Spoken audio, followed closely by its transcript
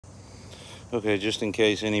Okay, just in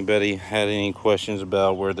case anybody had any questions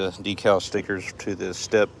about where the decal stickers to the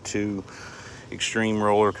Step 2 Extreme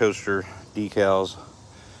Roller Coaster decals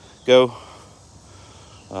go,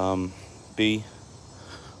 B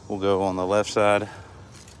will go on the left side.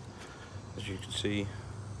 As you can see,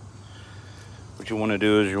 what you want to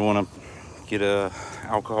do is you want to get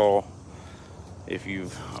alcohol. If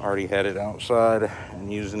you've already had it outside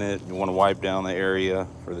and using it, you want to wipe down the area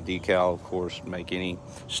for the decal, of course, make any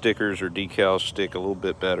stickers or decals stick a little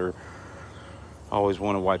bit better. Always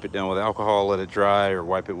want to wipe it down with alcohol, let it dry, or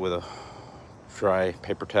wipe it with a dry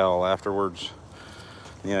paper towel afterwards.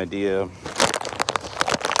 The idea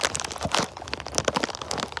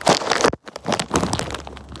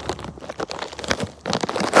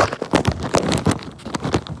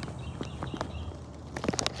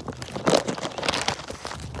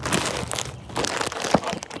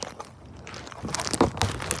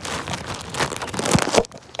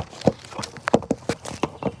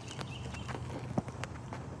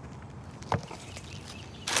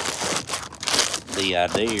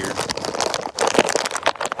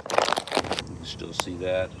still see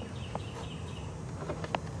that.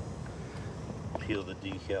 Peel the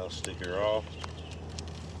decal sticker off.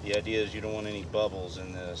 The idea is you don't want any bubbles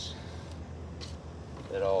in this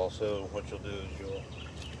at all, so what you'll do is you'll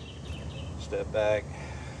step back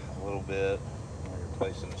a little bit when you're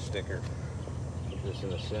placing the sticker. Put this in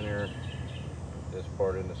the center, this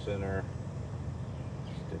part in the center,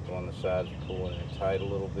 stick on the sides, pulling it tight a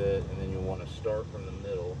little bit, and then you'll want to start from the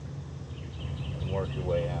middle and work your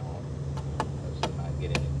way out so to not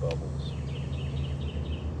get any bubbles.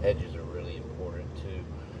 Edges are really important too.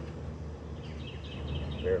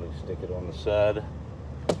 Barely stick it on the side.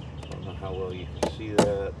 I don't know how well you can see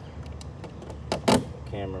that.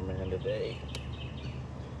 Cameraman today.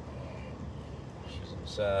 She's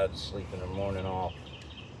inside sleeping her morning off.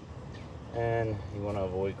 And you want to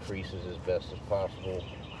avoid creases as best as possible.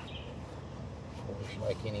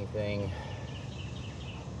 Like anything,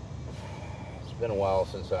 it's been a while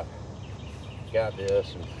since I got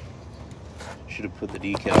this, and should have put the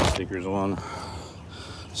decal stickers on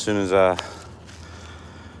as soon as I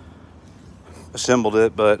assembled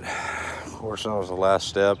it, but of course that was the last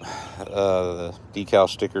step. The decal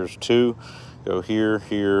stickers too go here,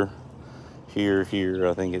 here, here, here.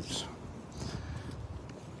 I think it's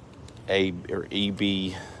A or E,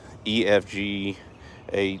 B, E, F, G,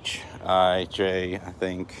 H, I, J. I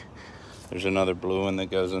think there's another blue one that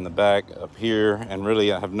goes in the back up here, and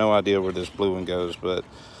really I have no idea where this blue one goes, but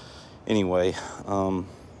anyway,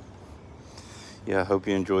 yeah, I hope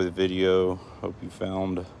you enjoy the video. Hope you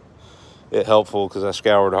found it helpful, because I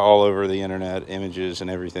scoured all over the internet, images and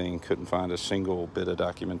everything, couldn't find a single bit of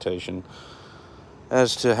documentation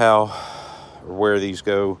as to how or where these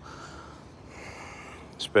go,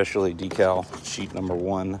 especially decal sheet number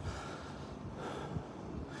 1.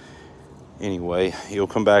 Anyway, you'll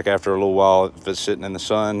come back after a little while if it's sitting in the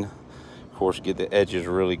sun. Of course, get the edges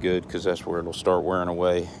really good, because that's where it'll start wearing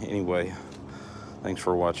away. Anyway, thanks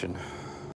for watching.